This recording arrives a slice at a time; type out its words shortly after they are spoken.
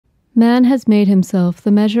Man has made himself the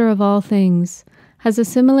measure of all things, has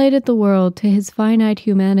assimilated the world to his finite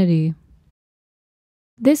humanity.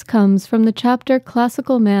 This comes from the chapter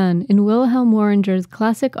Classical Man in Wilhelm Worringer's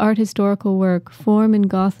classic art historical work, Form in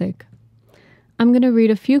Gothic. I'm going to read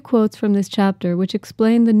a few quotes from this chapter which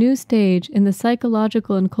explain the new stage in the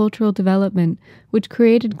psychological and cultural development which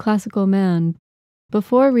created classical man,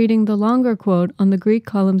 before reading the longer quote on the Greek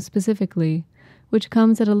column specifically, which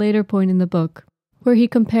comes at a later point in the book, where he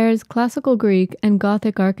compares classical Greek and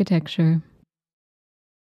Gothic architecture.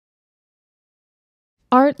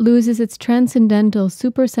 Art loses its transcendental,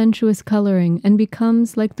 supersensuous coloring and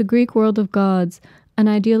becomes, like the Greek world of gods, an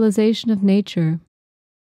idealization of nature.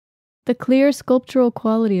 The clear sculptural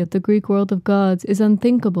quality of the Greek world of gods is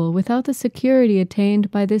unthinkable without the security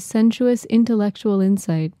attained by this sensuous intellectual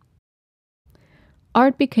insight.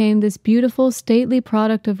 Art became this beautiful, stately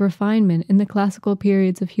product of refinement in the classical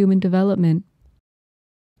periods of human development.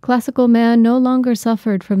 Classical man no longer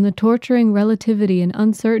suffered from the torturing relativity and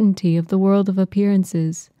uncertainty of the world of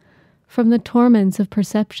appearances, from the torments of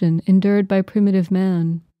perception endured by primitive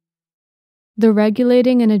man. The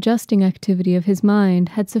regulating and adjusting activity of his mind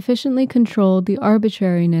had sufficiently controlled the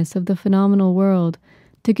arbitrariness of the phenomenal world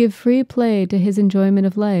to give free play to his enjoyment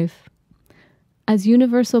of life. As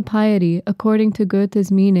universal piety, according to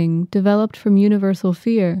Goethe's meaning, developed from universal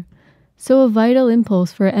fear, so a vital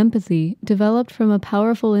impulse for empathy developed from a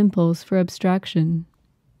powerful impulse for abstraction.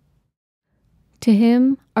 To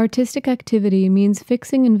him, artistic activity means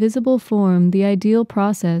fixing in visible form the ideal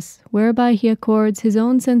process whereby he accords his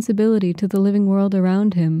own sensibility to the living world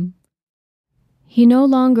around him. He no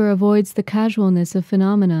longer avoids the casualness of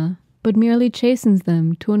phenomena, but merely chastens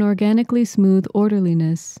them to an organically smooth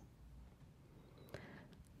orderliness.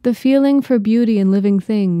 The feeling for beauty in living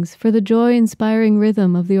things, for the joy-inspiring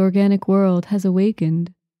rhythm of the organic world has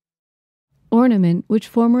awakened. Ornament, which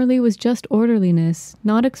formerly was just orderliness,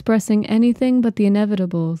 not expressing anything but the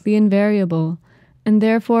inevitable, the invariable, and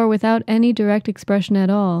therefore without any direct expression at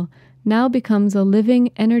all, now becomes a living,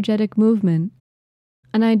 energetic movement,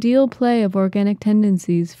 an ideal play of organic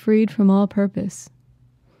tendencies freed from all purpose.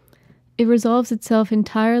 It resolves itself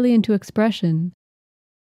entirely into expression,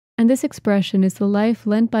 and this expression is the life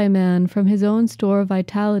lent by man from his own store of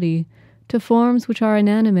vitality to forms which are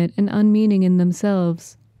inanimate and unmeaning in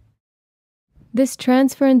themselves. This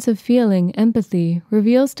transference of feeling, empathy,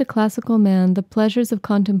 reveals to classical man the pleasures of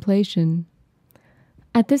contemplation.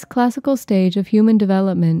 At this classical stage of human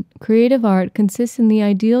development, creative art consists in the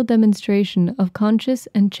ideal demonstration of conscious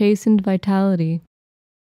and chastened vitality.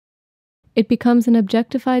 It becomes an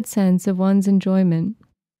objectified sense of one's enjoyment.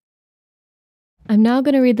 I'm now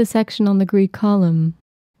going to read the section on the Greek column.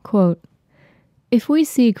 Quote, "If we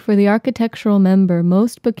seek for the architectural member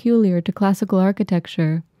most peculiar to classical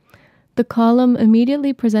architecture, the column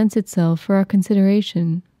immediately presents itself for our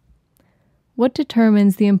consideration. What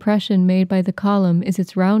determines the impression made by the column is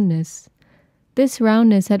its roundness. This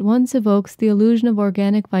roundness at once evokes the illusion of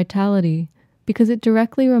organic vitality, because it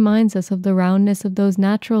directly reminds us of the roundness of those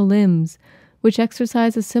natural limbs which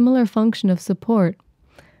exercise a similar function of support,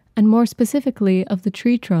 and more specifically of the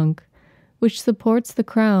tree trunk, which supports the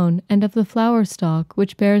crown, and of the flower stalk,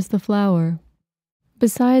 which bears the flower.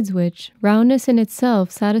 Besides which, roundness in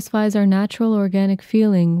itself satisfies our natural organic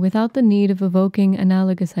feeling without the need of evoking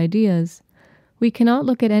analogous ideas. We cannot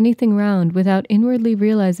look at anything round without inwardly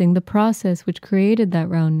realizing the process which created that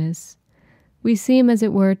roundness. We seem, as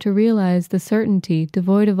it were, to realize the certainty,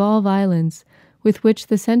 devoid of all violence, with which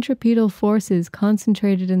the centripetal forces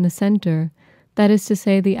concentrated in the center, that is to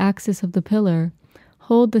say, the axis of the pillar,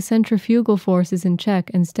 hold the centrifugal forces in check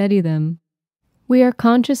and steady them. We are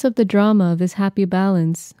conscious of the drama of this happy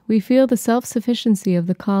balance. We feel the self-sufficiency of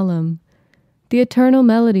the column, the eternal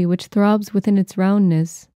melody which throbs within its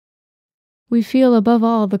roundness. We feel above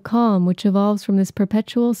all the calm which evolves from this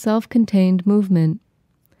perpetual self-contained movement.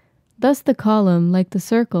 Thus the column, like the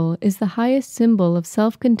circle, is the highest symbol of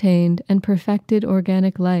self-contained and perfected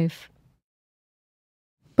organic life.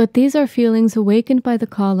 But these are feelings awakened by the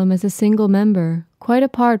column as a single member, quite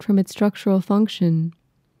apart from its structural function.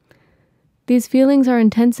 These feelings are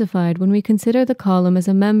intensified when we consider the column as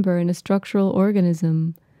a member in a structural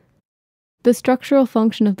organism. The structural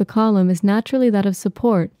function of the column is naturally that of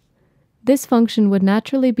support. This function would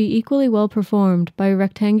naturally be equally well performed by a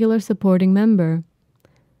rectangular supporting member.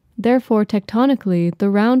 Therefore, tectonically, the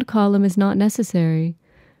round column is not necessary,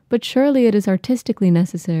 but surely it is artistically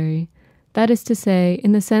necessary. That is to say,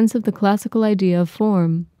 in the sense of the classical idea of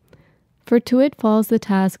form. For to it falls the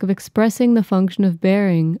task of expressing the function of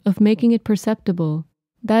bearing, of making it perceptible,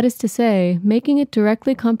 that is to say, making it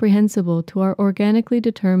directly comprehensible to our organically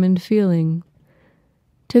determined feeling.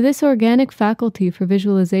 To this organic faculty for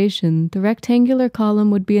visualization, the rectangular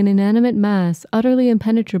column would be an inanimate mass utterly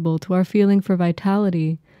impenetrable to our feeling for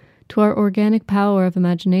vitality, to our organic power of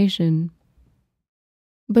imagination.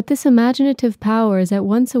 But this imaginative power is at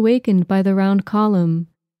once awakened by the round column,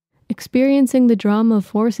 experiencing the drama of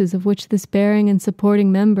forces of which this bearing and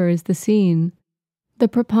supporting member is the scene. The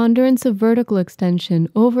preponderance of vertical extension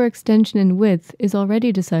over extension in width is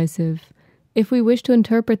already decisive. If we wish to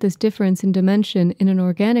interpret this difference in dimension in an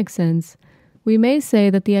organic sense, we may say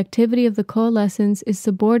that the activity of the coalescence is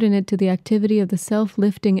subordinate to the activity of the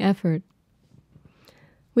self-lifting effort.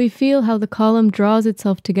 We feel how the column draws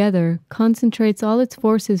itself together, concentrates all its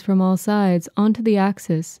forces from all sides onto the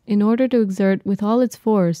axis in order to exert with all its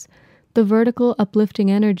force the vertical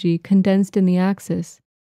uplifting energy condensed in the axis.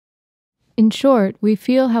 In short, we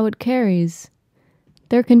feel how it carries.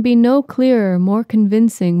 There can be no clearer, more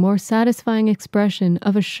convincing, more satisfying expression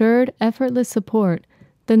of assured, effortless support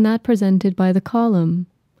than that presented by the column.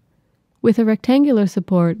 With a rectangular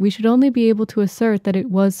support, we should only be able to assert that it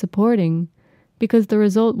was supporting, because the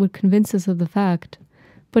result would convince us of the fact.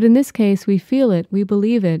 But in this case, we feel it, we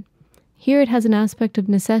believe it. Here it has an aspect of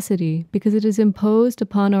necessity, because it is imposed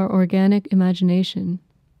upon our organic imagination.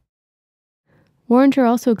 Worringer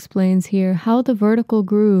also explains here how the vertical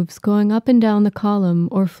grooves going up and down the column,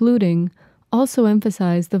 or fluting, also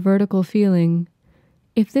emphasize the vertical feeling.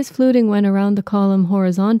 If this fluting went around the column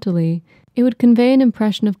horizontally, it would convey an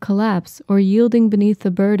impression of collapse or yielding beneath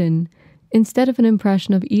the burden, instead of an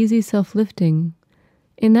impression of easy self-lifting.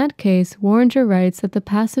 In that case, Worringer writes that the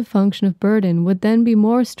passive function of burden would then be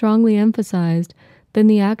more strongly emphasized than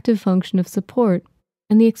the active function of support,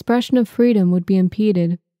 and the expression of freedom would be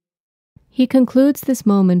impeded. He concludes this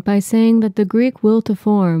moment by saying that the Greek will to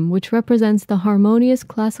form, which represents the harmonious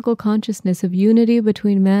classical consciousness of unity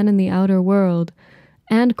between man and the outer world,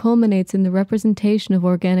 and culminates in the representation of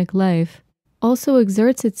organic life, also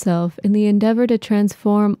exerts itself in the endeavor to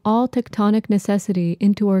transform all tectonic necessity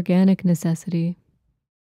into organic necessity.